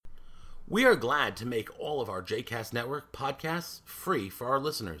We are glad to make all of our JCast Network podcasts free for our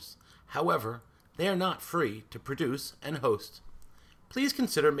listeners. However, they are not free to produce and host. Please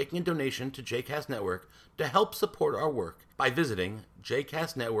consider making a donation to JCast Network to help support our work by visiting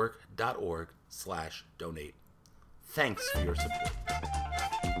jcastnetwork.org/donate. Thanks for your support.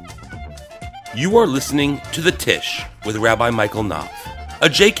 You are listening to The Tish with Rabbi Michael Knopf, a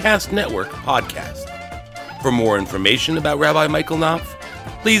JCast Network podcast. For more information about Rabbi Michael Knopf,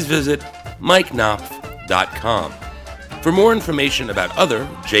 please visit mikeknopf.com. For more information about other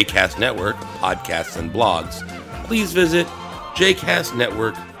JCast Network podcasts and blogs, please visit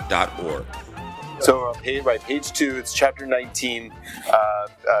jcastnetwork.org. So page 2, it's chapter 19,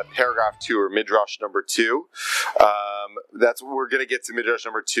 paragraph 2, or midrash number 2. That's what we're going to get to midrash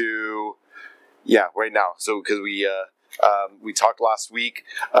number 2. Yeah, right now. So because we talked last week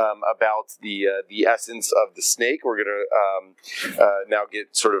about the essence of the snake. We're going to now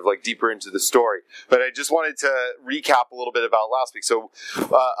get sort of like deeper into the story. But I just wanted to recap a little bit about last week. So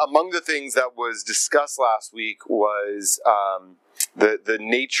among the things that was discussed last week was the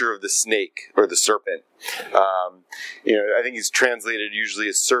nature of the snake or the serpent. I think he's translated usually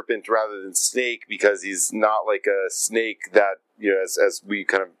as serpent rather than snake because he's not like a snake that, as we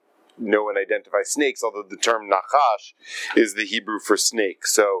kind of know and identify snakes, although the term nachash is the Hebrew for snake.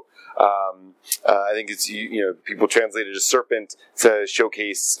 So I think it's people translate it as serpent to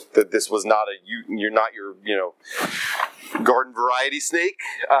showcase that this was not you're not your garden variety snake.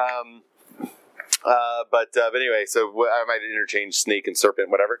 But anyway, so I might interchange snake and serpent,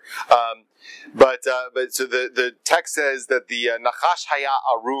 whatever. But so the text says that the nachash haya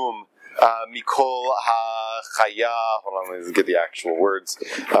arum. Mikol ha-chaya. Hold on, let me get the actual words.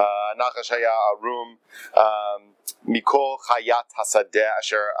 Nachash haya arum. Mikol chayat hasadeh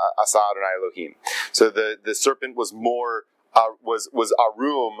asher asa Adonai Elohim. So the serpent was more was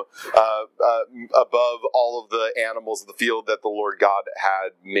arum above all of the animals of the field that the Lord God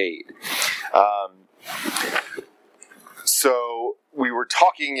had made. So we were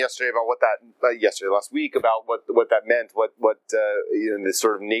talking yesterday about last week about what that meant, what the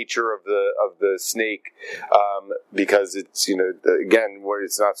sort of nature of the snake, because it's again where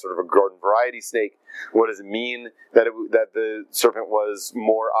it's not sort of a garden variety snake. What does it mean that the serpent was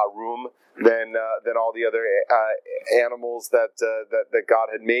more arum than all the other animals that God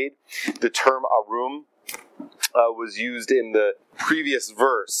had made? The term arum was used in the previous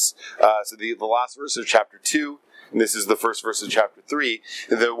verse, so the last verse of chapter 2. And this is the first verse of chapter 3.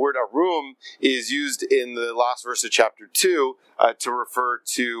 The word arum is used in the last verse of chapter 2 to refer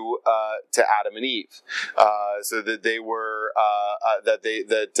to Adam and Eve, so that they were the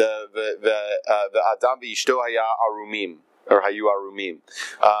Adam v'ishto haya arumim, or hayu arumim,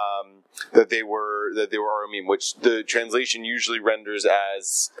 that they were arumim, which the translation usually renders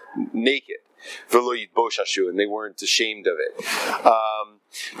as naked. And they weren't ashamed of it.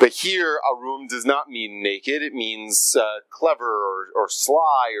 But here, arum does not mean naked. It means clever or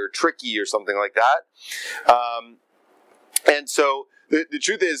sly or tricky or something like that. And so the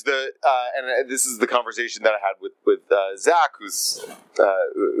truth is and this is the conversation that I had with Zach, who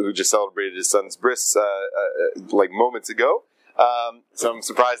just celebrated his son's bris like moments ago. So I'm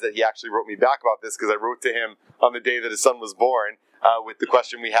surprised that he actually wrote me back about this, because I wrote to him on the day that his son was born with the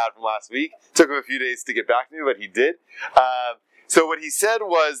question we had from last week. It took him a few days to get back to me, but he did. So what he said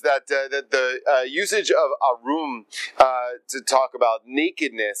was that the usage of arum to talk about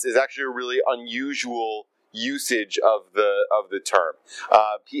nakedness is actually a really unusual usage of the term.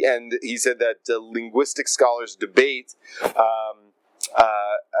 And he said that linguistic scholars debate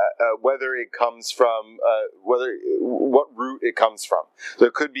whether it comes from what root it comes from. So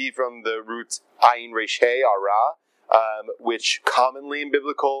it could be from the root ayin resh hey ara, which commonly in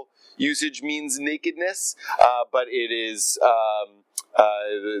biblical usage means nakedness, but it is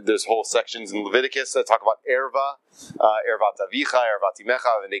there's whole sections in Leviticus that talk about erva, ervat avicha, ervat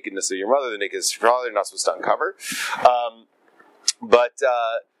imecha, the nakedness of your mother, the nakedness of your father. You're not supposed to uncover. But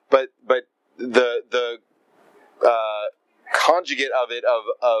the conjugate of it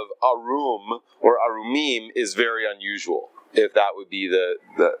of arum or arumim is very unusual, if that would be the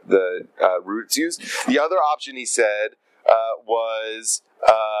roots used. The other option, he said, was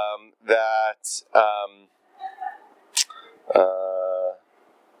that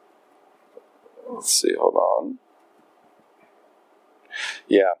let's see, hold on.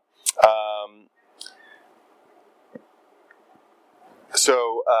 Yeah.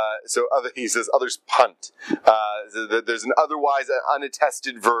 He says others punt. There's an otherwise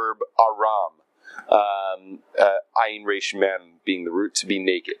unattested verb, aram, ayin resh mem being the root, to be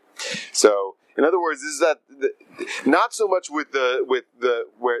naked. So In other words, this is that not so much with where the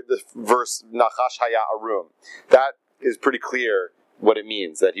verse Nachash Haya Arum. That is pretty clear what it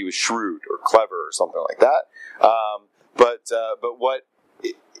means, that he was shrewd or clever or something like that. But what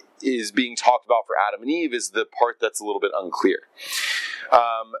is being talked about for Adam and Eve is the part that's a little bit unclear.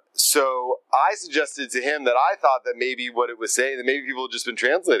 So I suggested to him that I thought that maybe what it was saying, that maybe people had just been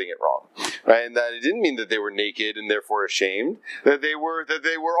translating it wrong, right? And that it didn't mean that they were naked and therefore ashamed, that they were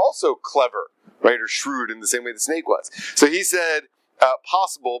also clever, right, or shrewd in the same way the snake was. So he said,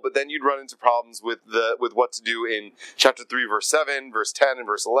 possible, but then you'd run into problems with what to do in chapter 3, verse 7, verse 10, and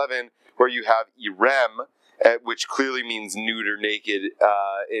verse 11, where you have irem, which clearly means nude or naked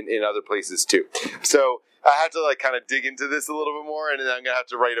in other places too. So I had to kind of dig into this a little bit more, and then I'm going to have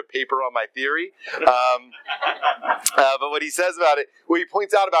to write a paper on my theory. But what he says about it, what he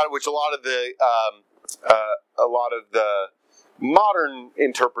points out about it, which a lot of the modern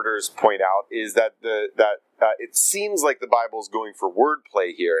interpreters point out, is that it seems like the Bible is going for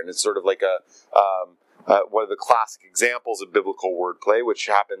wordplay here, and it's sort of like one of the classic examples of biblical wordplay, which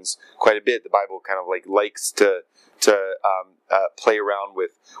happens quite a bit. The Bible kind of likes to play around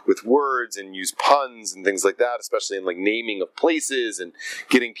with words and use puns and things like that, especially in naming of places and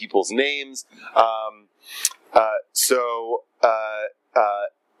getting people's names.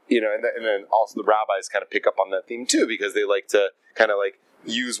 And then also the rabbis kind of pick up on that theme too, because they like to kind of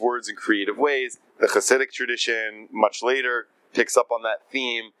use words in creative ways. The Hasidic tradition, much later, picks up on that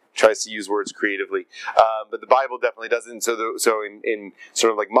theme, tries to use words creatively, but the Bible definitely doesn't. So in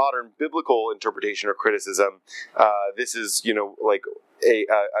sort of modern biblical interpretation or criticism, this is a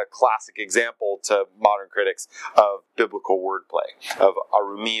classic example to modern critics of biblical wordplay, of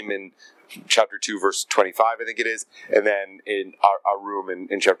Arumim in chapter 2, verse 25, I think it is, and then in Arum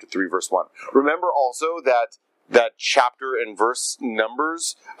in chapter 3, verse 1. Remember also that chapter and verse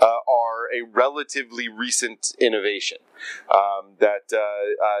numbers are a relatively recent innovation.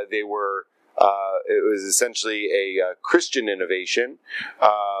 They were. It was essentially a Christian innovation.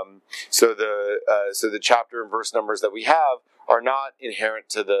 So the chapter and verse numbers that we have are not inherent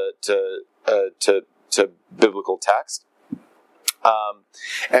to biblical text.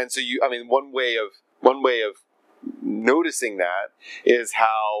 And so one way of noticing that is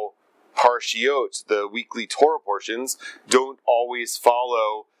how Parshiot, the weekly Torah portions, don't always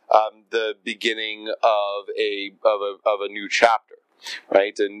follow the beginning of a new chapter,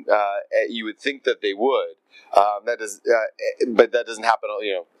 right? And you would think that they would. But that doesn't happen.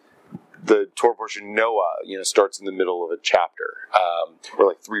 The Torah portion Noah, starts in the middle of a chapter,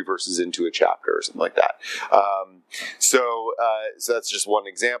 or 3 verses into a chapter, or something like that. So that's just one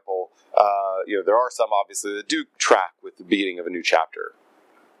example. There are some obviously that do track with the beginning of a new chapter.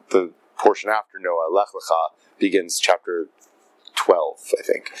 The portion after Noah, Lech Lecha, begins chapter 12, I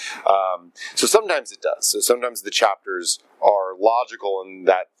think. So sometimes it does. So sometimes the chapters are logical in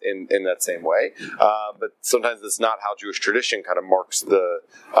that same way, but sometimes that's not how Jewish tradition kind of marks the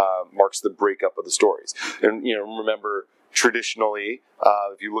breakup of the stories. And remember, traditionally,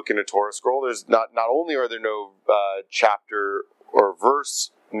 if you look in a Torah scroll, there's not only are there no chapter or verse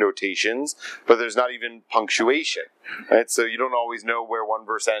notations, but there's not even punctuation, right? So you don't always know where one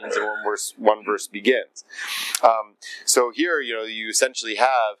verse ends and one verse begins. So here, you essentially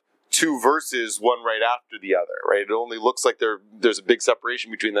have 2 verses, one right after the other, right? It only looks like there's a big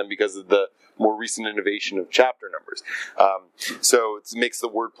separation between them because of the more recent innovation of chapter numbers. So it makes the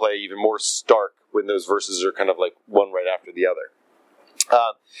wordplay even more stark when those verses are kind of one right after the other.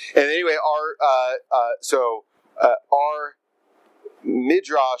 And anyway, our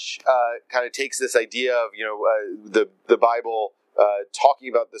Midrash kind of takes this idea of the Bible talking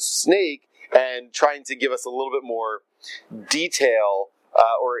about the snake and trying to give us a little bit more detail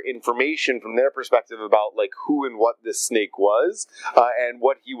or information from their perspective about who and what this snake was and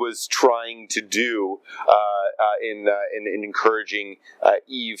what he was trying to do in encouraging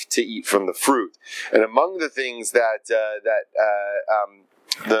Eve to eat from the fruit. And among the things that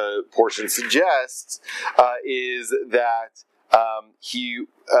the portion suggests is that he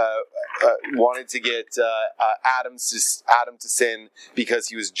wanted to get Adam to sin because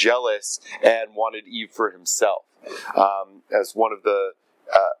he was jealous and wanted Eve for himself, as one of the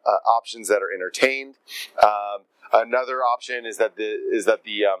options that are entertained. Another option is that the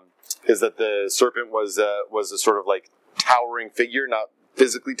serpent was a sort of towering figure, not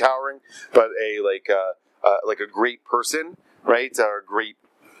physically towering, but a great person, right, or a great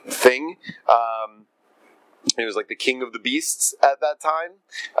thing. He was the king of the beasts at that time,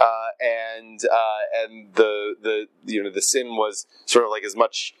 and the sin was sort of as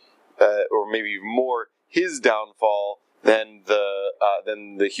much or maybe more his downfall than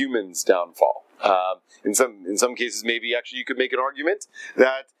the human's downfall. In some cases, maybe actually you could make an argument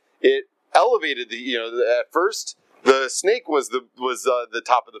that it elevated at first the snake was the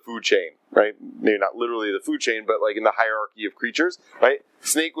top of the food chain, right? Maybe not literally the food chain, but like in the hierarchy of creatures, right?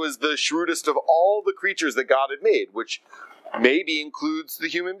 Snake was the shrewdest of all the creatures that God had made, which maybe includes the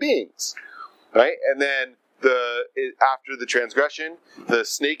human beings, right? And then after the transgression, the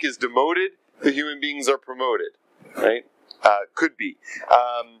snake is demoted, the human beings are promoted, right? Could be.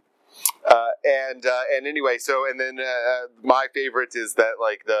 And anyway, so, and then my favorite is that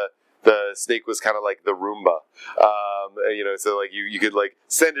like the snake was kind of like the Roomba, so like you could like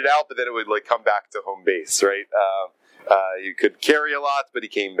send it out, but then it would like come back to home base, right? You could carry a lot, but he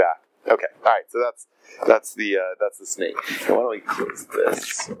came back. Okay, all right, so that's the snake. So why don't we close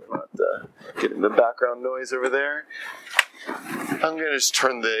this so we're not getting the background noise over there. I'm going to just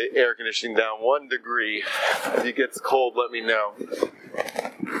turn the air conditioning down 1 degree. If it gets cold, let me know.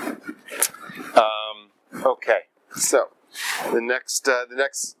 Okay, so the next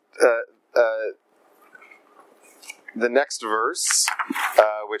verse,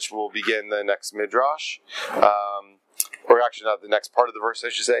 which will begin the next midrash, or actually not the next part of the verse, I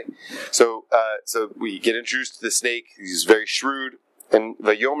should say. So we get introduced to the snake. He's very shrewd. And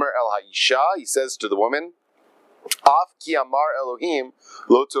Vayomer el ha'isha, he says to the woman, Af ki amar Elohim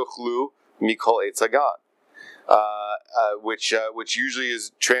lo tochlu mikol etz hagan. Which usually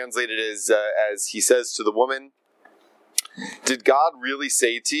is translated as he says to the woman, did God really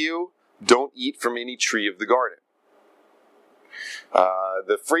say to you, don't eat from any tree of the garden?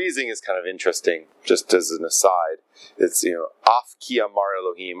 The phrasing is kind of interesting, just as an aside. It's, Af ki amar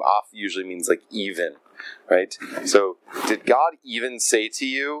Elohim. Af usually means like even, right? So, did God even say to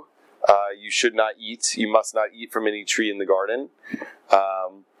you, you should not eat, you must not eat from any tree in the garden?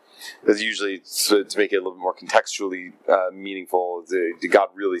 That's usually to make it a little bit more contextually meaningful. Did God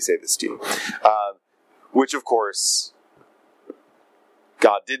really say this to you? Which, of course,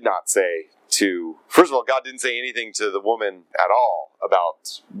 God did not say to. First of all, God didn't say anything to the woman at all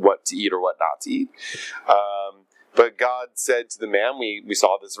about what to eat or what not to eat. But God said to the man, we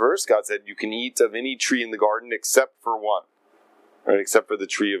saw this verse, God said, you can eat of any tree in the garden except for one. Right, except for the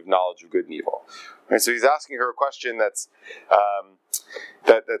tree of knowledge of good and evil. Right, so he's asking her a question that's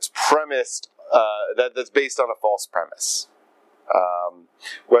premised, that's based on a false premise.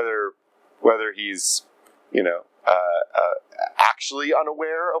 Whether he's actually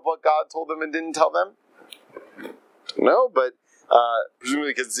unaware of what God told them and didn't tell them, no, but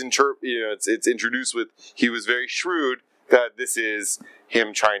presumably because it's introduced with he was very shrewd, that this is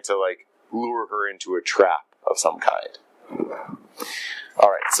him trying to like lure her into a trap of some kind. All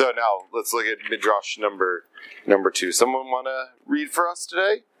right, so now let's look at Midrash number 2. Someone want to read for us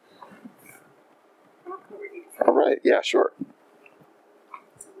today? All right, yeah, sure.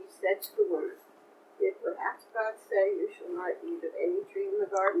 He said to the woman, did perhaps God say you shall not eat of any tree in the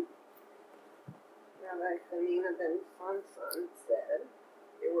garden? Rabbi Hanina ben Sanson said,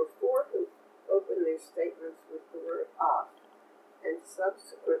 there were 4 who opened their statements with the word off, and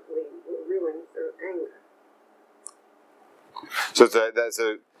subsequently were ruined through anger. So that's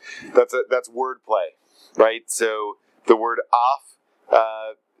wordplay, right? So the word "af"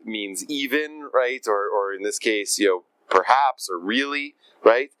 means even, right? Or in this case, perhaps or really,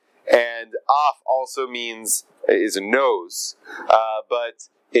 right? And "af" also is a nose, but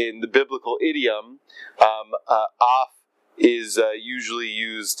in the biblical idiom, "af" is usually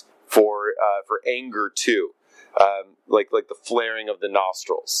used for anger too, like the flaring of the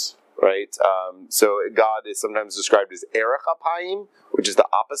nostrils. Right, so God is sometimes described as erech apayim, which is the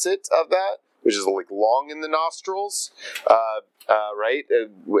opposite of that, which is like long in the nostrils, right?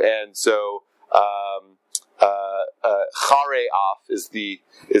 And so chare af is the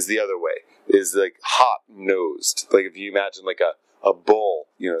other way, is like hot nosed, like if you imagine like a bull,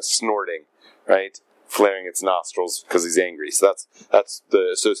 snorting, right? Flaring its nostrils because he's angry. So that's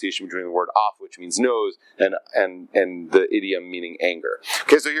the association between the word "af," which means nose, and the idiom meaning anger.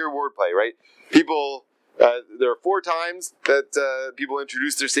 Okay, so here wordplay, right? People, there are 4 times that people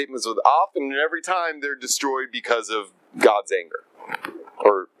introduce their statements with "af," and every time they're destroyed because of God's anger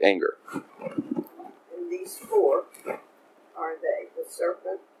or anger. And these 4 are they: the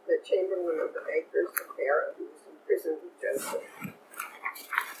serpent, the chamberlain of the bakers, the Pharaoh who was imprisoned with Joseph.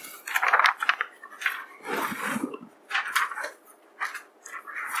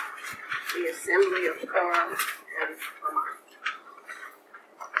 The assembly of Korah and Haman.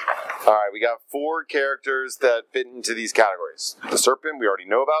 All right, we got 4 characters that fit into these categories. The serpent, we already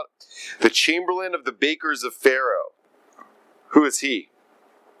know about. The chamberlain of the bakers of Pharaoh. Who is he?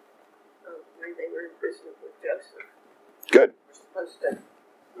 When they were in prison with Joseph. Good. Supposed to,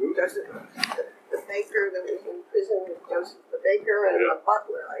 Joseph, the baker that was in prison with Joseph the baker and the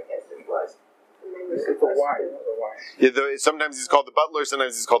butler, I guess it was. And they were It's the supposed wine. to. The wine. Yeah, sometimes he's called the butler,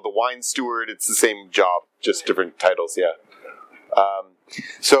 sometimes he's called the wine steward. It's the same job, just different titles, yeah.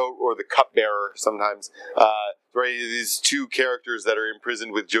 Or the cupbearer sometimes. Right, these two characters that are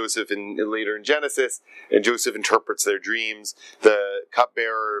imprisoned with Joseph later in Genesis, and Joseph interprets their dreams. The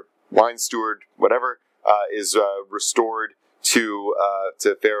cupbearer, wine steward, whatever, is restored to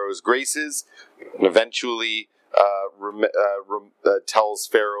Pharaoh's graces, and eventually tells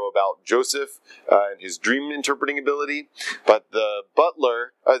Pharaoh about Joseph and his dream interpreting ability. But the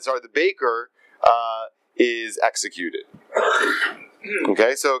baker is executed.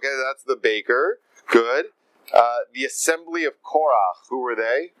 Okay, that's the baker. Good. The assembly of Korah, who were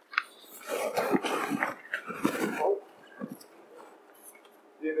they?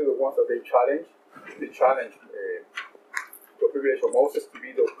 These are the ones that they challenge. They challenge the privilege of Moses to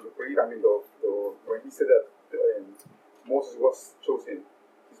be the priest. I mean, when he said that Moses was chosen,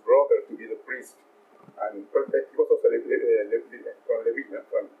 his brother, to be the priest, and he was also from Levi,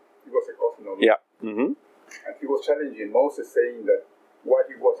 he was a cousin of. Yeah. Mm-hmm. And he was challenging Moses, saying that why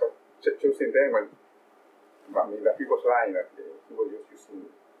he was choosing them, and I mean that he was lying, that he was just using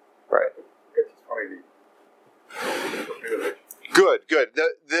Right. to get his family privilege. Good.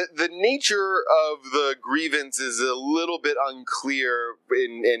 The nature of the grievance is a little bit unclear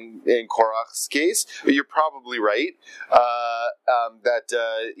in Korach's case, but you're probably right that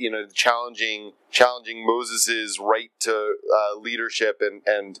challenging Moses's right to leadership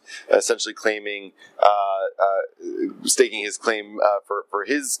and essentially claiming staking his claim for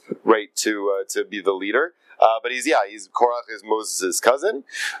his right to be the leader. But Korach is Moses's cousin,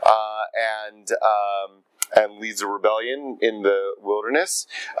 and leads a rebellion in the wilderness.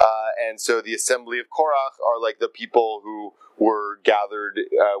 And so the assembly of Korach are like the people who were gathered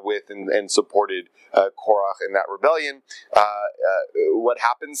with and supported Korach in that rebellion. What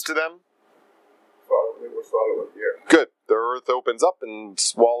happens to them? They were swallowed, yeah. Good. The earth opens up and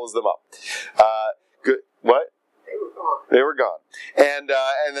swallows them up. Good. What? They were gone. And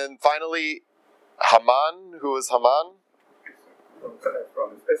then finally, Haman. Who was Haman?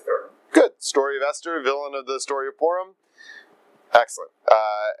 From Esther. Good. Story of Esther, villain of the story of Purim. Excellent.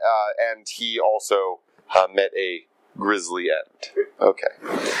 And he also met a grisly end. Okay.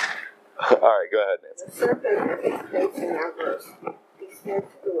 All right, go ahead, Nancy. The serpent, as it states in our verse, he said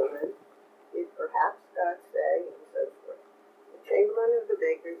to the woman, did perhaps God say, and so forth. The chamberlain of the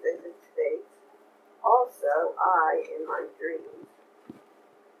bakers, as it states, also I, in my dreams.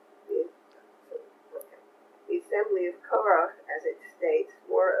 The assembly of Korach, as it states,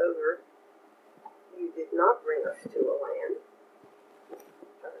 moreover, you did not bring us to a land.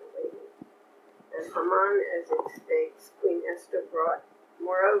 And Haman, as it states, Queen Esther brought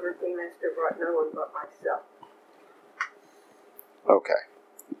no one but myself. Okay.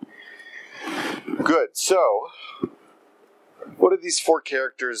 Good. So, what do these four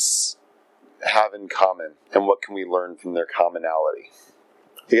characters have in common, and what can we learn from their commonality?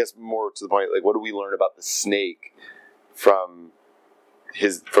 I guess more to the point, like, what do we learn about the snake from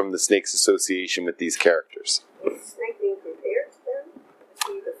the snake's association with these characters? Is the snake being compared to them? Is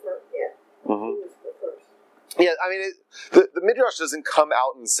he the first? Yeah. Mm-hmm. He was the first. Yeah, I mean, the Midrash doesn't come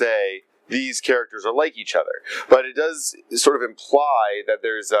out and say these characters are like each other, but it does sort of imply that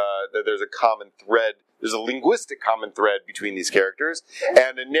there's a common thread. There's a linguistic common thread between these characters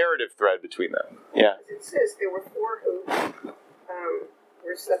and a narrative thread between them. Yeah. As it says, there were four who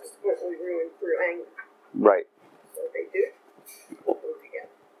were subsequently ruined through anger. Right. So they do go together.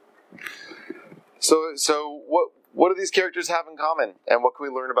 So what do these characters have in common, and what can we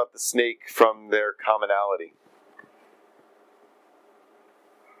learn about the snake from their commonality?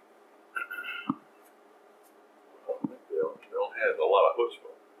 They'll have a lot of chutzpah.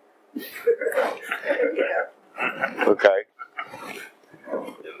 Okay.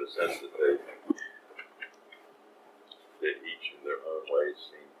 In the sense that they each in their own way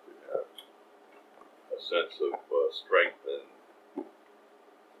seem to have a sense of strength and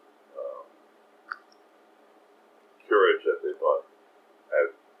courage that they thought had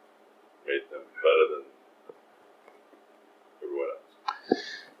made them better than everyone else.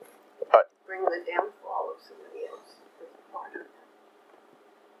 Bring the downfall of somebody else as a part of that.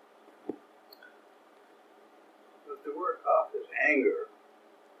 But the word off is anger.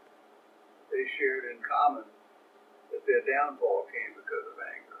 They shared in common that their downfall came because of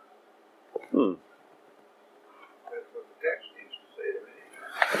anger. That's what the text needs to say to me.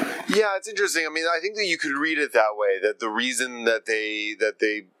 Yeah, it's interesting. I mean, I think that you could read it that way. That the reason that they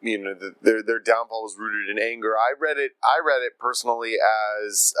their downfall was rooted in anger. I read it personally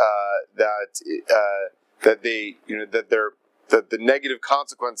as that the negative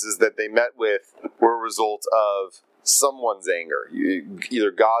consequences that they met with were a result of someone's anger,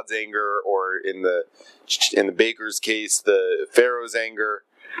 either God's anger, or in the baker's case, the Pharaoh's anger.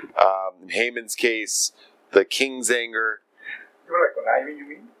 In Haman's case, the king's anger. You know, like conniving, you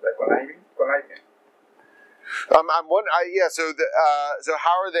mean? Like conniving? I'm wondering. So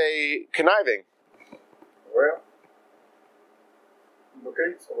how are they conniving? Well, in the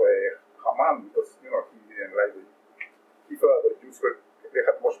case of Haman, because he didn't like it, he thought the Jews they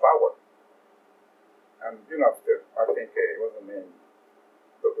had much power, and after I think it was the name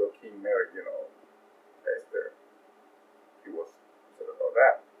the king married, Esther. He was upset about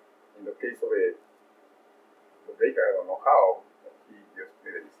that. In the case of the baker, I don't know how. He just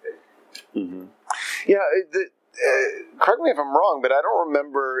made a mistake. Mm-hmm. Yeah, correct me if I'm wrong, but I don't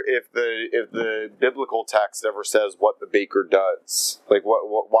remember if the biblical text ever says what the baker does, like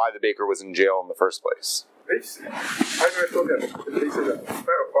why the baker was in jail in the first place. I never told them. They said that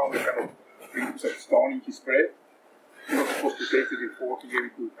Pharaoh found a kind of piece of stone in his bread. He was supposed to take it before he gave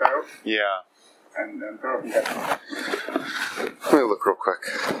it to Pharaoh. Yeah. And Pharaoh had. Let me look real quick.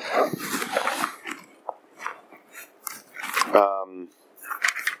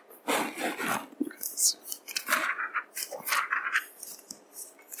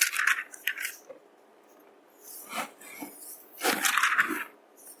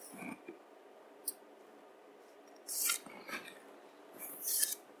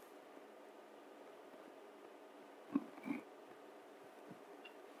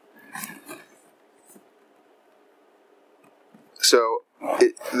 So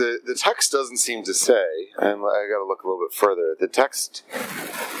the text doesn't seem to say, and I got to look a little bit further. The text,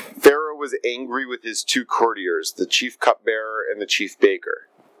 Pharaoh was angry with his two courtiers, the chief cupbearer and the chief baker,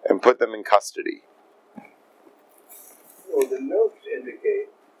 and put them in custody. Well, the notes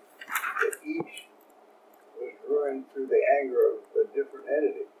indicate that each was ruined through the anger of a different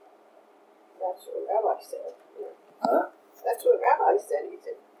entity. That's what Rabbi said. Yeah. Huh? That's what Rabbi said. He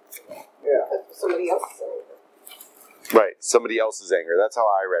said, Yeah. that's somebody else's anger. Right, somebody else's anger. That's how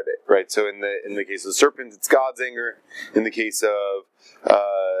I read it. Right, so in the case of the serpent, it's God's anger. In the case of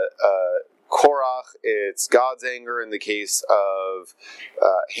Korach, it's God's anger. In the case of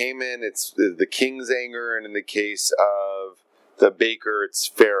Haman, it's the king's anger. And in the case of the baker, it's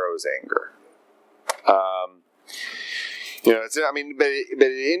Pharaoh's anger. But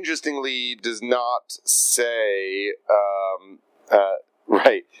it interestingly does not say.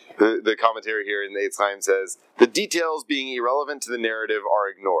 Right. The commentary here in the Eitz Chaim says the details being irrelevant to the narrative are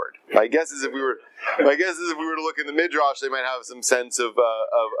ignored. My guess is if we were to look in the Midrash, they might have some sense of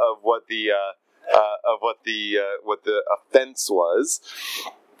what the offense was.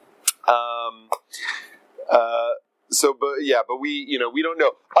 But we don't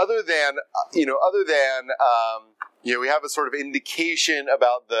know. Other than we have a sort of indication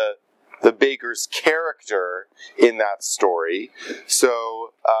about the baker's character in that story.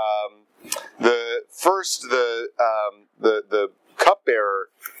 So the cupbearer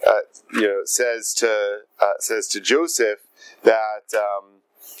says to Joseph that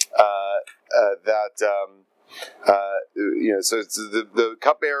so it's the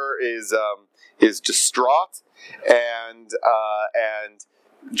cupbearer is distraught, and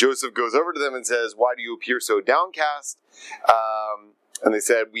Joseph goes over to them and says, "Why do you appear so downcast?" And they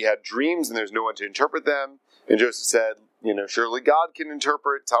said, "We had dreams and there's no one to interpret them." And Joseph said, "Surely God can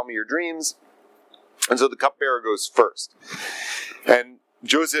interpret. Tell me your dreams." And so the cupbearer goes first. And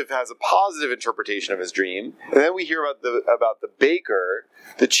Joseph has a positive interpretation of his dream. And then we hear about the baker.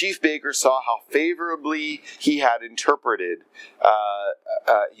 The chief baker saw how favorably he had interpreted.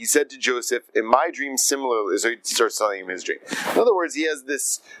 He said to Joseph, "In my dream similarly," so he starts telling him his dream. In other words, he has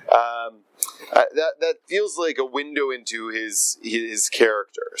this, that feels like a window into his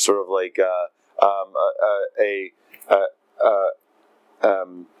character, sort of like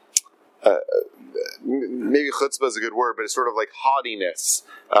maybe chutzpah is a good word, but it's sort of like haughtiness,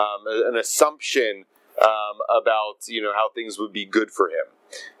 an assumption about how things would be good for him,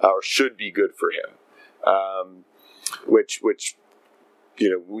 or should be good for him, which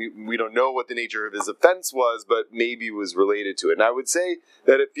we don't know what the nature of his offense was, but maybe was related to it. And I would say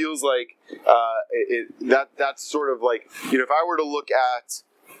that it feels like that's sort of like if I were to look at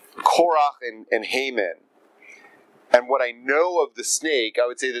Korach and Haman, and what I know of the snake, I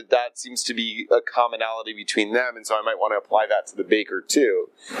would say that seems to be a commonality between them, and so I might want to apply that to the baker too,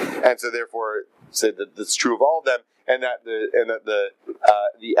 and so therefore say that that's true of all of them, and that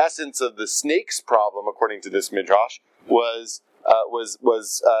the essence of the snake's problem, according to this midrash, was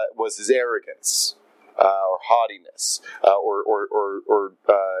his arrogance, or haughtiness, or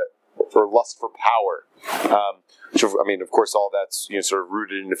lust for power. Which, I mean, of course, all that's sort of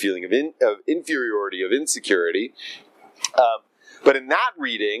rooted in a feeling of inferiority, of insecurity. But in that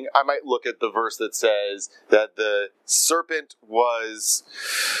reading, I might look at the verse that says that the serpent was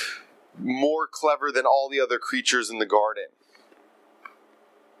more clever than all the other creatures in the garden,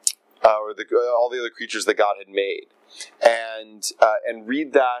 or all the other creatures that God had made, and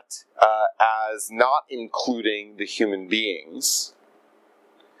read that as not including the human beings,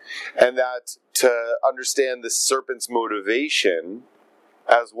 and that to understand the serpent's motivation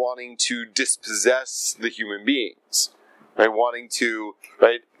as wanting to dispossess the human beings. Right, wanting to,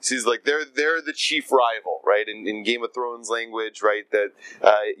 right? He's like they're the chief rival, right? In Game of Thrones language, right? That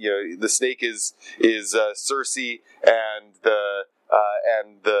the snake is Cersei, and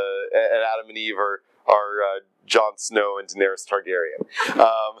Adam and Eve are Jon Snow and Daenerys Targaryen.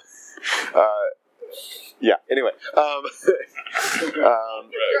 Yeah. Anyway, I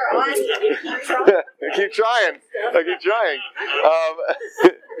keep trying.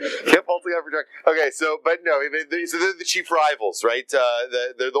 Kept falling out for trying. Okay, so but no, so they're the chief rivals, right?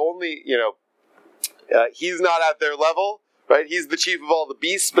 They're the only, he's not at their level, right? He's the chief of all the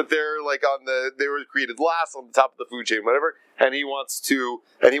beasts, but they're like they were created last on the top of the food chain, whatever. And he wants to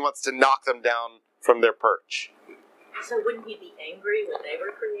knock them down from their perch. So wouldn't he be angry when they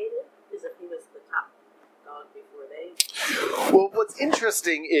were created? As if he was the top dog before they? Well, what's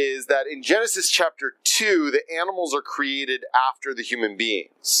interesting is that in Genesis chapter 2, the animals are created after the human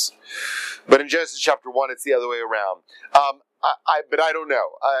beings. But in Genesis chapter 1, it's the other way around. But I don't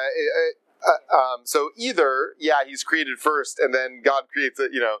know. So either, he's created first, and then God creates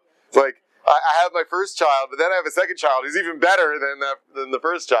it, it's like, I have my first child, but then I have a second child who's even better than the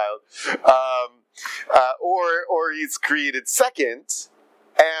first child. Or he's created second,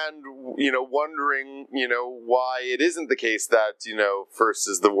 and wondering why it isn't the case that first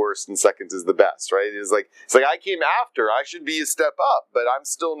is the worst and second is the best, right? It's like I came after, I should be a step up, but I'm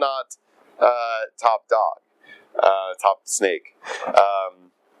still not top dog, top snake.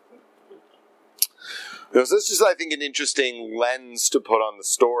 So it's just, I think, an interesting lens to put on the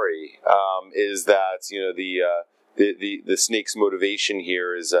story. Is that the snake's motivation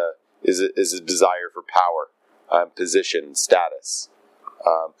here is a desire for power, position, status,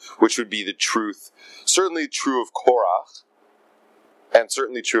 which would be the truth, certainly true of Korach, and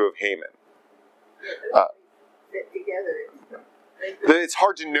certainly true of Haman. Fit together. It's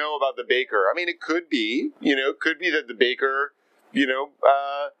hard to know about the baker. I mean, it could be, that the baker,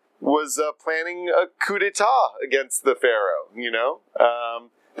 was planning a coup d'etat against the pharaoh.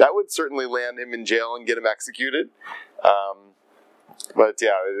 That would certainly land him in jail and get him executed. But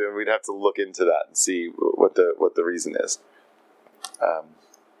yeah, we'd have to look into that and see what the reason is.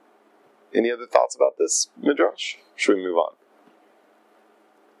 Any other thoughts about this midrash? Should we move on?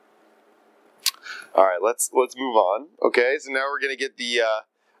 All right, let's move on. Okay, so now we're going to get the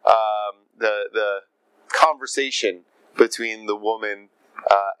conversation between the woman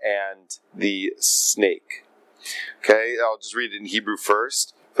and the snake. Okay, I'll just read it in Hebrew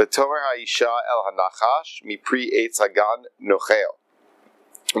first. V'tomer ha'isha el hanachash mipri eitz hagan nochel.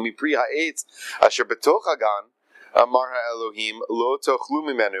 Mipri ha'etz asher betoch hagan amar ha'elohim lo tochlu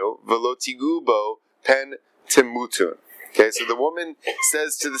mimenu v'lo tigu bo pen temutun. Okay, so the woman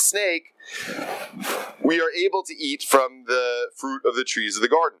says to the snake, we are able to eat from the fruit of the trees of the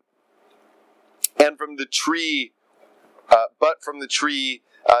garden. And from the tree, but from the tree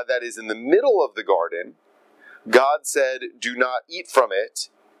that is in the middle of the garden, God said, do not eat from it,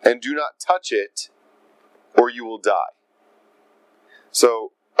 and do not touch it, or you will die.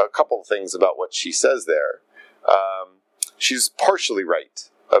 So, a couple of things about what she says there. She's partially right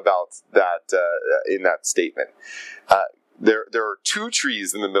about that in that statement. There are two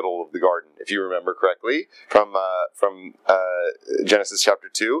trees in the middle of the garden, if you remember correctly, from Genesis chapter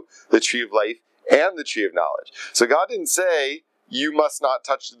 2, the tree of life and the tree of knowledge. So God didn't say, you must not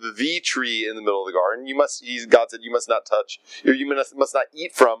touch the tree in the middle of the garden. God said you must not touch, or you must not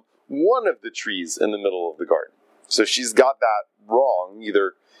eat from one of the trees in the middle of the garden. So she's got that wrong,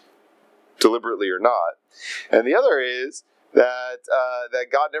 either deliberately or not. And the other is that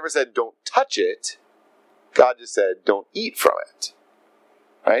God never said don't touch it. God just said don't eat from it.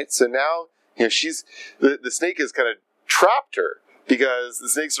 Right? So now she's the snake has kind of trapped her, because the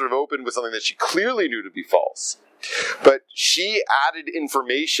snake sort of opened with something that she clearly knew to be false. But she added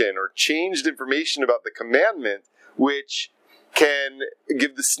information or changed information about the commandment, which can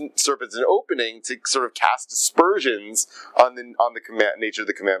give the serpents an opening to sort of cast aspersions on the nature of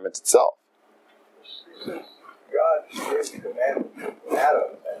the commandment itself. God gave the commandment to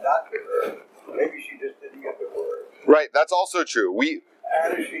Adam and not to her. Maybe she just didn't get the word. Right, that's also true. How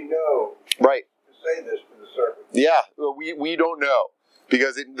does she know right. to say this to the serpent? Yeah, we don't know.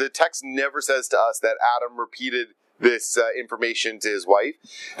 Because the text never says to us that Adam repeated this information to his wife.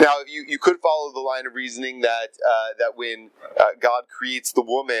 Now, you could follow the line of reasoning that when God creates the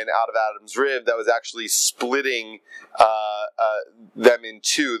woman out of Adam's rib, that was actually splitting them in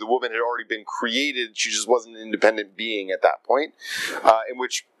two. The woman had already been created; she just wasn't an independent being at that point. In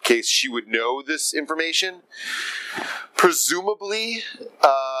which case, she would know this information. Presumably,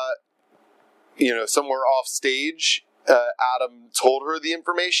 somewhere off stage, Adam told her the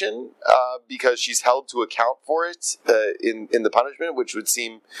information because she's held to account for it in the punishment, which would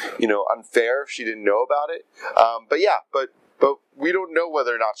seem, unfair if she didn't know about it. But we don't know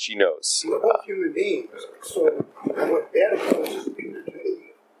whether or not she knows. We're both human beings, so what Adam knows is imputed to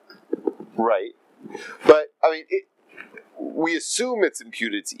Eve. Right, but we assume it's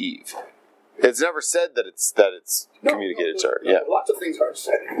imputed to Eve. It's never said that it's communicated to her. Yeah, lots of things aren't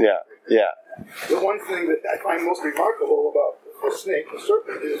said. Yeah. The one thing that I find most remarkable about the snake, the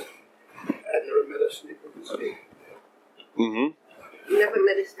serpent, is I've never met a snake that can speak. Mm-hmm. You never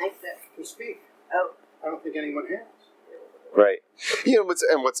met a snake that Can speak. Oh. I don't think anyone has. Right.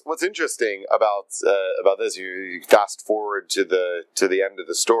 What's interesting about this? You fast forward to the end of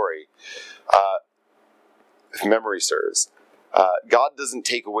the story. If memory serves, God doesn't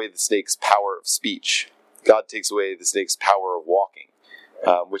take away the snake's power of speech. God takes away the snake's power of walking.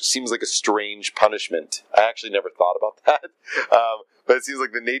 Which seems like a strange punishment. I actually never thought about that, but it seems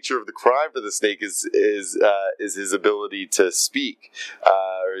like the nature of the crime for the snake is his ability to speak,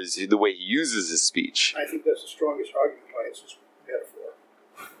 or is the way he uses his speech. I think that's the strongest argument why it's just metaphor.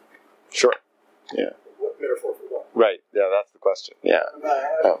 Sure. Yeah. What metaphor for what? Right. Yeah, that's the question. Yeah. And I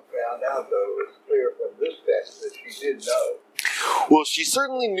haven't found out, though, it's clear from this text that she did know. Well, she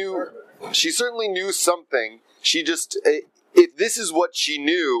certainly knew. She certainly knew something. She just. If this is what she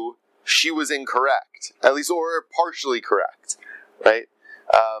knew, she was incorrect, at least, or partially correct, right?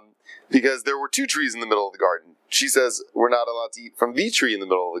 Because there were two trees in the middle of the garden. She says we're not allowed to eat from the tree in the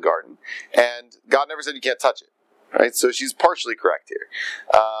middle of the garden, and God never said you can't touch it, right? So she's partially correct here.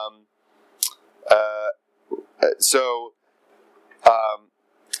 So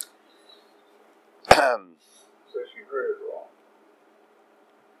she heard it wrong.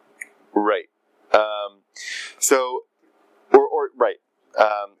 Right. Right.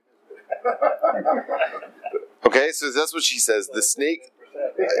 Okay, so that's what she says. The snake.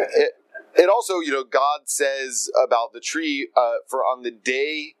 It also, God says about the tree, for on the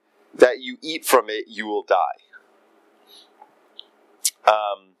day that you eat from it, you will die.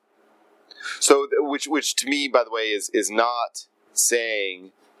 So, which to me, by the way, is not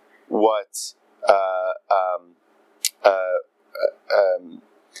saying what.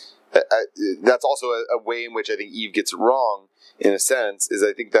 That's also a way in which I think Eve gets it wrong, in a sense, is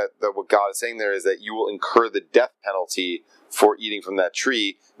I think that what God is saying there is that you will incur the death penalty for eating from that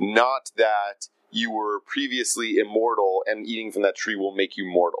tree, not that you were previously immortal and eating from that tree will make you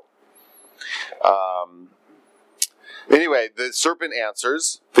mortal. Anyway, the serpent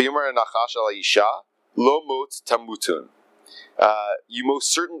answers, V'yomer nachash al isha, lo mot tamutun.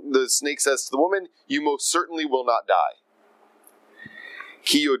 The snake says to the woman, you most certainly will not die.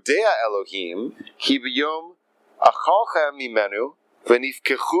 Ki yodea Elohim, ki b'yom achalchem mimenu,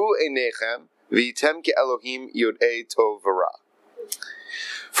 v'nifkechu einechem, v'item ke Elohim yodei tov v'ra.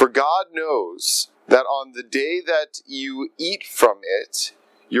 For God knows that on the day that you eat from it,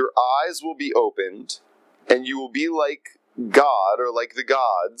 your eyes will be opened, and you will be like God, or like the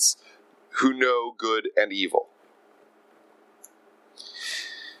gods, who know good and evil.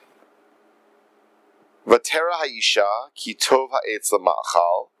 Vatera ha'isha ki tov ha'etz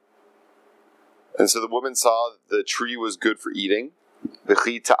lama'achal. And so the woman saw that the tree was good for eating.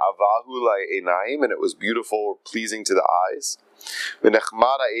 V'chi ta'avahu la'einayim, and it was beautiful or pleasing to the eyes.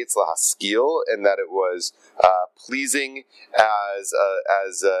 V'nechmad ha'etz lahaskil, and that it was pleasing as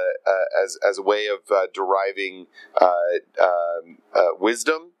a way of deriving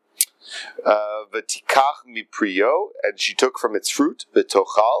wisdom. V'tikach mipriyo, and she took from its fruit,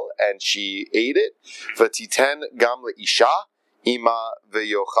 v'tochal, and she ate it, v'titen gam le'isha, ima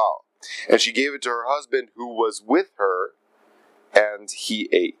v'yochal, and she gave it to her husband who was with her, and he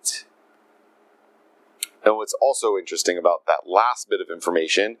ate. And what's also interesting about that last bit of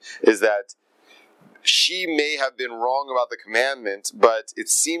information is that she may have been wrong about the commandment, but it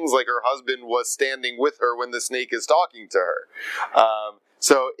seems like her husband was standing with her when the snake is talking to her.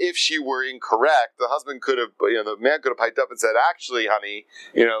 So if she were incorrect, the husband could have, the man could have piped up and said, "Actually, honey,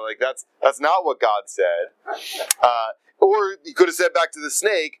 that's not what God said." Or he could have said back to the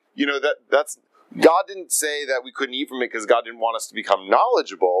snake, that's God didn't say that we couldn't eat from it because God didn't want us to become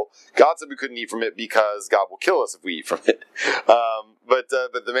knowledgeable. God said we couldn't eat from it because God will kill us if we eat from it. But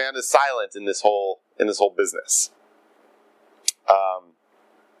the man is silent in this whole business.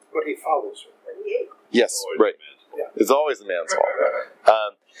 But he follows her. Yes, right. Yeah. It's always the man's fault.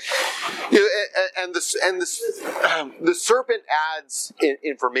 The serpent adds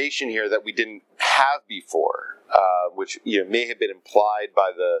information here that we didn't have before, which may have been implied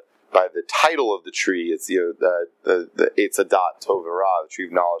by the title of the tree. It's the Eitzadat Tovara, the tree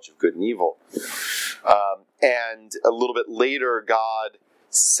of knowledge of good and evil. And a little bit later, God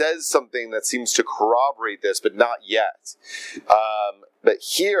says something that seems to corroborate this, but not yet. But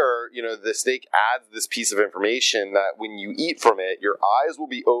here, the snake adds this piece of information that when you eat from it, your eyes will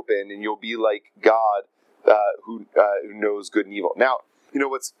be open and you'll be like God, who knows good and evil. Now,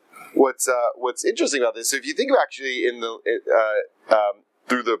 what's interesting about this? So if you think actually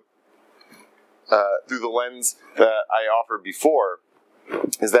through the lens that I offered before,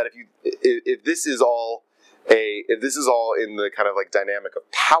 is that if this is all in the kind of like dynamic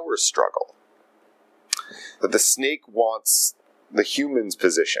of power struggle, that the snake wants the human's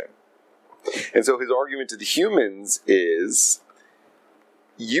position. And so his argument to the humans is,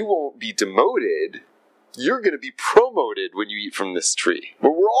 you won't be demoted, you're going to be promoted when you eat from this tree.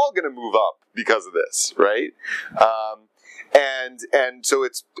 But we're all going to move up because of this, right? And so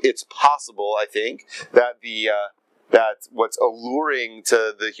it's possible, I think, that that what's alluring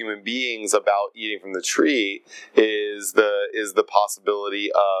to the human beings about eating from the tree is the possibility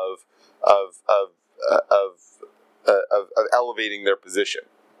of elevating their position.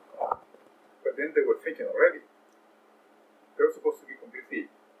 But then they were thinking already. They were supposed to be completely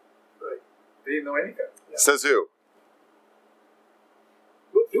right. They didn't know anything. Yeah. Says who?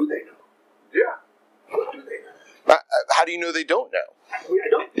 What do they know? Yeah. What do they know? How do you know they don't know? I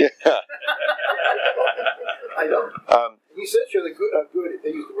don't. Yeah. I don't. He says you're the good.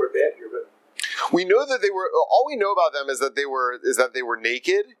 They use the word bad here, but we know that they were. All we know about them is that they were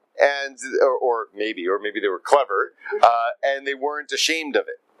naked, and or maybe they were clever, and they weren't ashamed of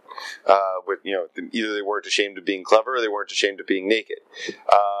it. Either they weren't ashamed of being clever, or they weren't ashamed of being naked.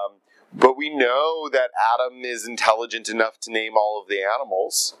 But we know that Adam is intelligent enough to name all of the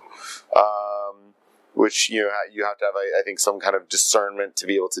animals. Which you have to have, I think, some kind of discernment to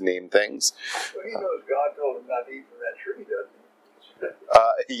be able to name things. Well, he knows God told him not to eat from that tree,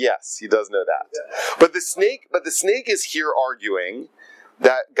 doesn't he? Yes, he does know that. Yeah. But the snake is here arguing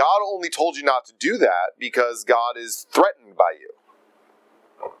that God only told you not to do that because God is threatened by you.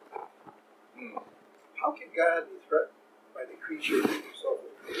 How can God be threatened by the creature himself?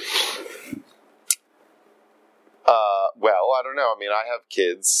 Well, I don't know. I mean, I have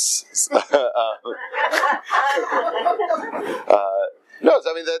kids. No,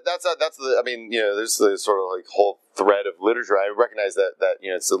 I mean that's the. I mean, there's the sort of like whole thread of literature. I recognize that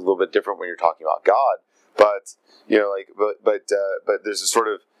it's a little bit different when you're talking about God, but but there's a sort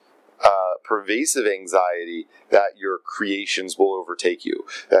of pervasive anxiety that your creations will overtake you.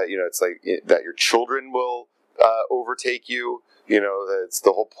 That it's like that your children will overtake you. It's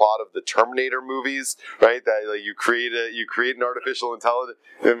the whole plot of the Terminator movies, right? That you create an artificial intelligence.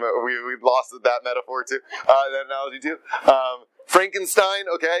 And we lost that metaphor too, that analogy too. Frankenstein,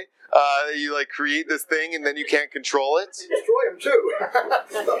 okay? You create this thing and then you can't control it. You destroy him too.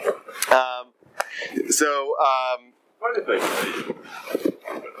 Funny thing,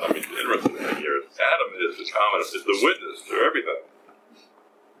 interesting thing here is Adam is the witness to everything.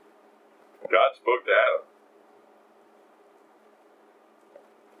 God spoke to Adam.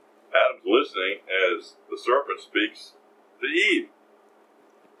 Adam's listening as the serpent speaks to Eve.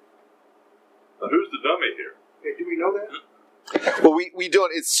 Now, who's the dummy here? Hey, do we know that? Well, we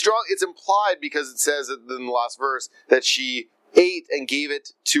don't. It's strong. It's implied because it says in the last verse that she ate and gave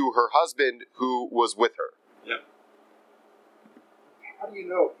it to her husband who was with her. Yeah. How do you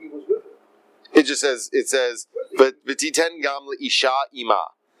know he was with her? It just says, but v'titen gam le'isha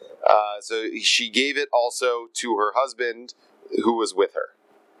ima. So she gave it also to her husband who was with her.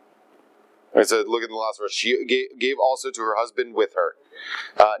 Right, so look at the last verse. She gave also to her husband with her.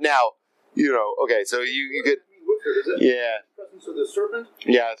 Now, okay, so you get... With her, is that yeah. The presence of the serpent?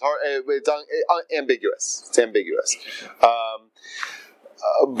 Yeah, it's hard. It's ambiguous. It's ambiguous.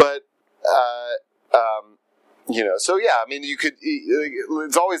 So yeah, I mean, you could.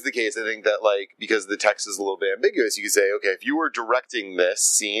 It's always the case. I think that because the text is a little bit ambiguous, you could say, okay, if you were directing this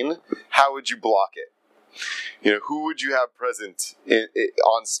scene, how would you block it? Who would you have present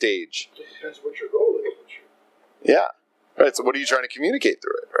on stage? It depends what your goal is. Yeah. Right. So what are you trying to communicate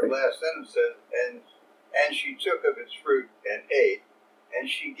through it? The Right. last sentence says, and she took of its fruit and ate, and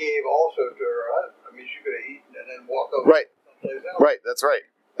she gave also to her husband. I mean, she could have eaten and then walked over Right. someplace else. Right. That's right.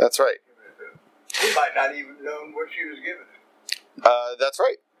 That's right. He might not even known what she was giving him. That's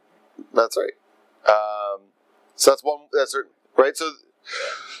right. That's right. So that's one. That's right. So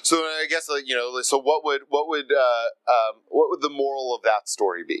I guess So what would the moral of that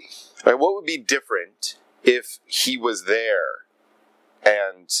story be? Right. What would be different if he was there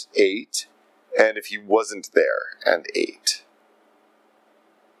and ate, and if he wasn't there and ate?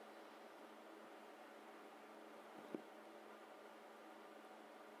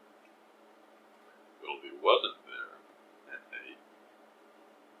 Well, if he wasn't there and ate,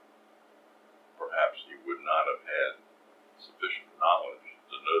 perhaps he would not have had sufficient knowledge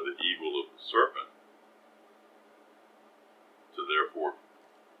to know the evil of the serpent, so therefore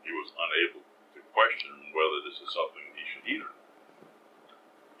he was unable to question whether this is something he should eat or not.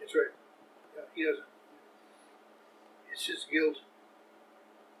 That's right. Yeah, he doesn't. It's his guilt.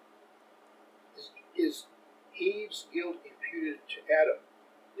 Is Eve's guilt imputed to Adam?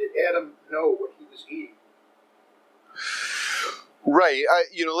 Did Adam know what he was eating? Right.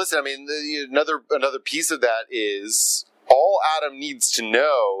 Listen. I mean, another piece of that is all Adam needs to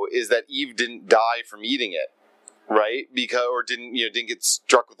know is that Eve didn't die from eating it, right? Or didn't get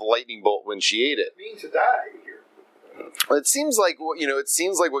struck with a lightning bolt when she ate it. It means to die here. It seems like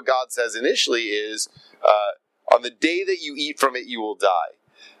what God says initially is, on the day that you eat from it, you will die.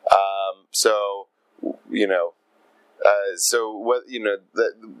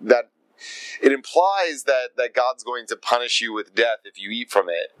 That it implies that God's going to punish you with death if you eat from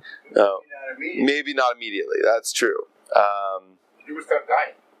it. Maybe not immediately. That's true. You will start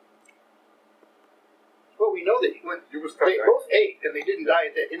dying. Well, we know that You will start they dying. both ate and they didn't die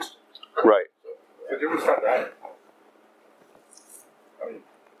at that instant. Right. So you will start dying. I mean,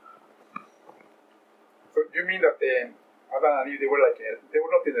 so you mean that Adam and Eve, they were not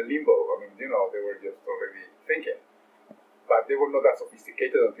in a limbo. I mean, they were just already thinking. But they were not that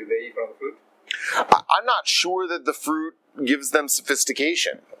sophisticated until they eat from the fruit. I'm not sure that the fruit gives them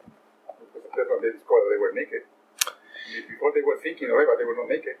sophistication. Because that's when they discovered they were naked. Before they were thinking of it, but they were not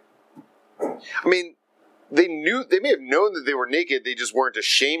naked. I mean, they may have known that they were naked. They just weren't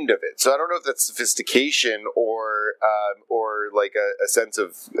ashamed of it. So I don't know if that's sophistication or like a sense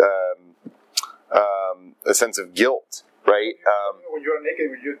of guilt, right? When you are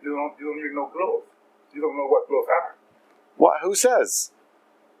naked, you don't even know clothes. You don't know what clothes are. What? Who says?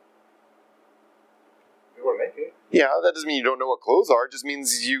 You were naked. Yeah, that doesn't mean you don't know what clothes are. It just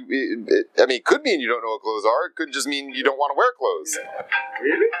means it could mean you don't know what clothes are. It could just mean you don't want to wear clothes.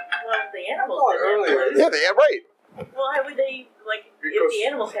 Really? Well, the animals thought didn't have earlier- clothes. Yeah, they right. Well, how would they, if Because- the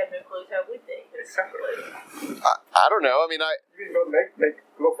animals had no clothes, how would they? Exactly. I don't know. I mean, You didn't go make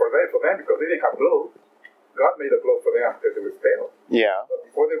clothes for them because they didn't have clothes. God made the clothes for them after they were stale. yeah. But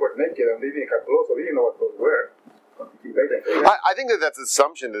before they were naked and they didn't have clothes, so they didn't know what clothes were. I think that's an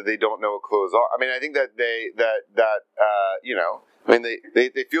assumption that they don't know what clothes are. I mean, I think that they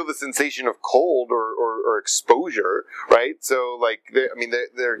feel the sensation of cold or exposure, right? So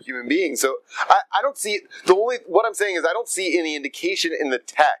they're human beings. So I don't see what I'm saying is I don't see any indication in the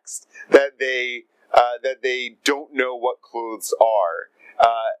text that they don't know what clothes are,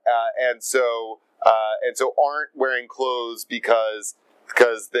 and so aren't wearing clothes because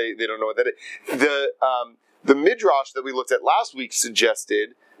they don't know what that is. The midrash that we looked at last week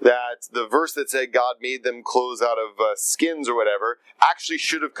suggested that the verse that said God made them clothes out of skins or whatever actually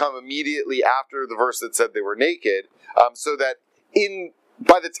should have come immediately after the verse that said they were naked, so that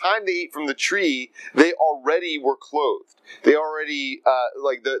by the time they ate from the tree, they already were clothed. They already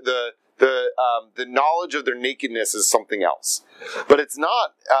the knowledge of their nakedness is something else, but it's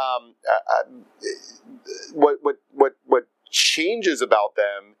not what changes about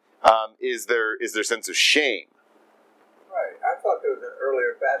them. Is their sense of shame. Right. I thought there was an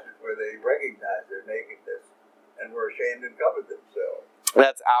earlier passage where they recognized their nakedness and were ashamed and covered themselves.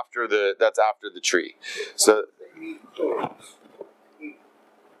 That's after the tree. So They need clothes.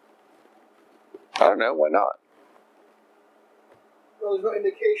 I don't know why not. Well, there's no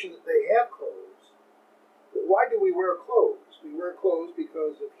indication that they have clothes. But why do we wear clothes? We wear clothes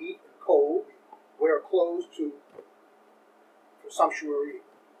because of heat and cold. We wear clothes for sumptuary,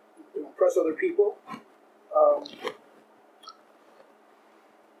 to impress other people.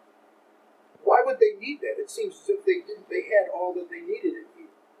 Why would they need that? It seems as if they didn't. They had all that they needed in Eve.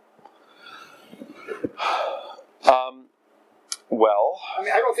 Well, I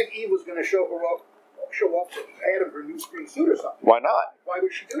mean, I don't think Eve was going to show off to Adam her new spring suit or something. why not? Why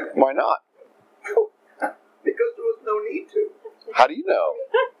would she do that? Why not? Because there was no need to. How do you know?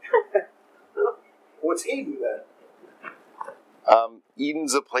 What's Eden then?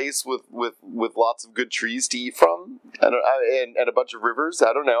 Eden's a place with lots of good trees to eat from, and a bunch of rivers.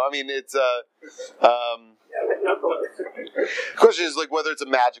 I don't know. I mean, it's the question is like whether it's a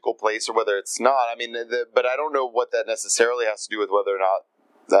magical place or whether it's not. I mean, but I don't know what that necessarily has to do with whether or not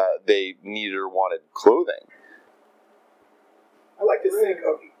they needed or wanted clothing. I like to think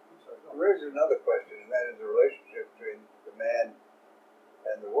of. There is another question, and that is the relationship between the man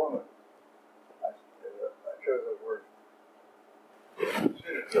and the woman. I chose the word.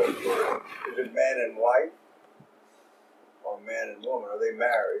 Is it man and wife? Or man and woman? Are they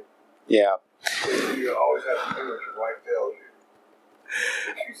married? Yeah. You always have to do what your wife tells you.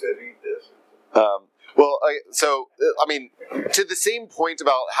 If she says eat this. To the same point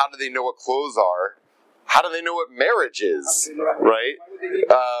about how do they know what clothes are, how do they know what marriage is, right?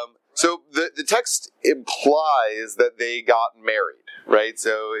 So the text implies that they got married, right?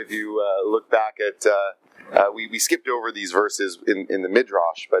 So if you look back at, we skipped over these verses in the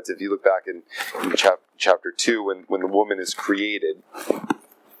Midrash, but if you look back in chapter 2, when the woman is created,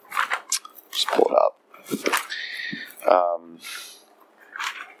 just pull it up.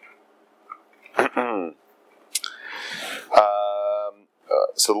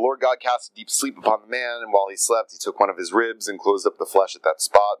 So the Lord God cast a deep sleep upon the man, and while he slept, he took one of his ribs and closed up the flesh at that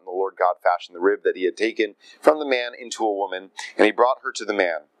spot. And the Lord God fashioned the rib that he had taken from the man into a woman, and he brought her to the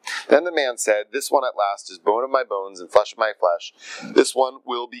man. Then the man said, "This one at last is bone of my bones and flesh of my flesh. This one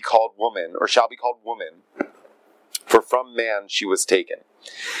will be called woman, or shall be called woman, for from man she was taken.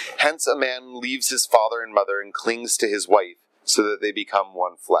 Hence a man leaves his father and mother and clings to his wife, so that they become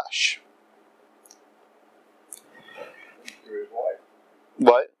one flesh."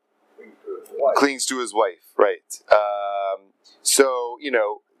 What? Clings to his wife, right. So,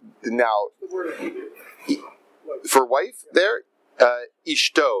 now, for wife there,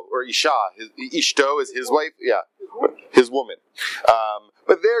 Ishto, or Isha. Ishto is his wife, yeah, his woman.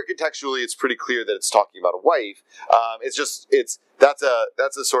 But there, contextually, it's pretty clear that it's talking about a wife. That's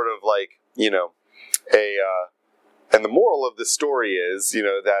a sort of like, and the moral of the story is,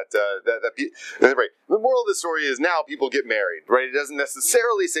 right. The moral of the story is now people get married, right? It doesn't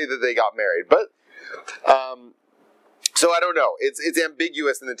necessarily say that they got married, but so I don't know. It's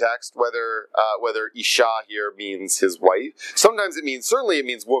ambiguous in the text whether Isha here means his wife. Sometimes it means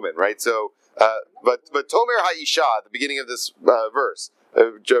woman, right? So, but Tomer HaIsha at the beginning of this verse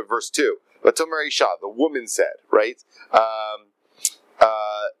 2. But Tomer HaIsha, the woman said, right?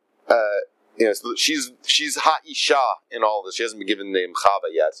 So she's Ha-Isha in all this. She hasn't been given the name Chava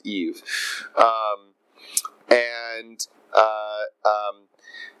yet, Eve. I'm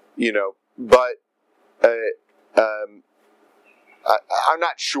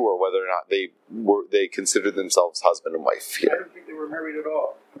not sure whether or not they considered themselves husband and wife here. I don't think they were married at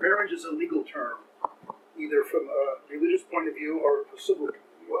all. Marriage is a legal term, either from a religious point of view or a civil point of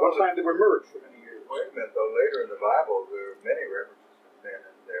view. One time they were merged for many years. Wait a minute, though. Later in the Bible, there are many references to men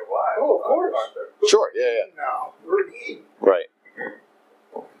and their wives. Oh, of course. Sure, yeah. Now, we're in Eden. Right.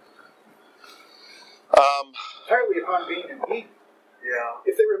 Entirely upon being in Eden. Yeah.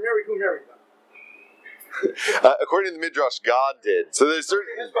 If they were married, who married them? According to the Midrash, God did. So there's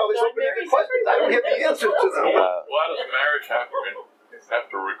certain. That's probably open-ended questions. I don't have the answers to them. Why does marriage have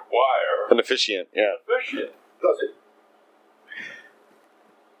to require An officiant, yeah. officiant? Does it?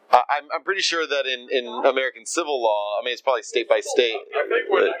 I'm pretty sure that in American civil law, I mean, it's probably state by state. I think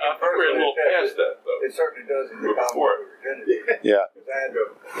we're a little past that, though. It certainly does in the Commonwealth of Virginia. Yeah, I had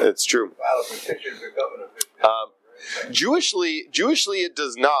to it's true. file a petition to become an officiant. Jewishly, it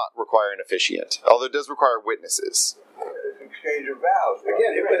does not require an officiant, although it does require witnesses. It's an exchange of vows.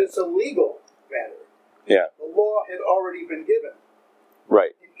 Again, but it's a legal matter. Yeah. The law had already been given.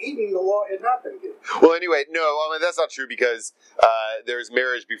 Right. In Eden, the law had not been given. Well, anyway, no, I mean, that's not true because there's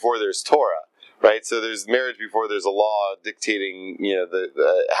marriage before there's Torah, right? So there's marriage before there's a law dictating,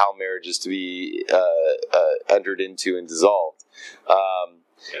 the how marriage is to be entered into and dissolved.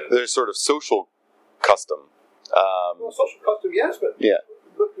 There's sort of social custom. Well, social custom, yes, but we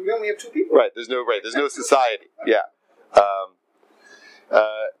only have two people. Right. There's no society. Yeah.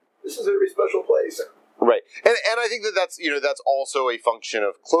 This is a very special place. Right, and I think that's also a function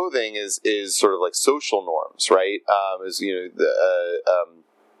of clothing is sort of like social norms, right? What's the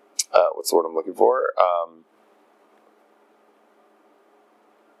word I'm looking for?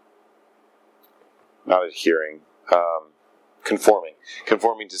 not adhering,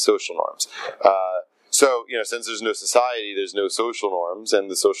 conforming to social norms. So, since there's no society, there's no social norms, and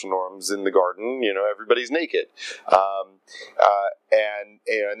the social norms in the garden, everybody's naked.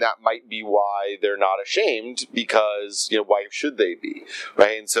 And that might be why they're not ashamed, because, why should they be?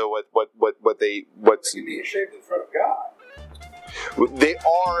 Right? And so They can be ashamed in front of God. they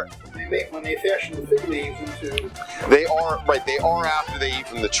are, When they fashion the fig leaves into... they are after they eat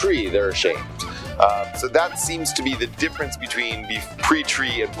from the tree, they're ashamed. So that seems to be the difference between the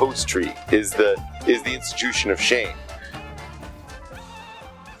pre-tree and post-tree, is the institution of shame.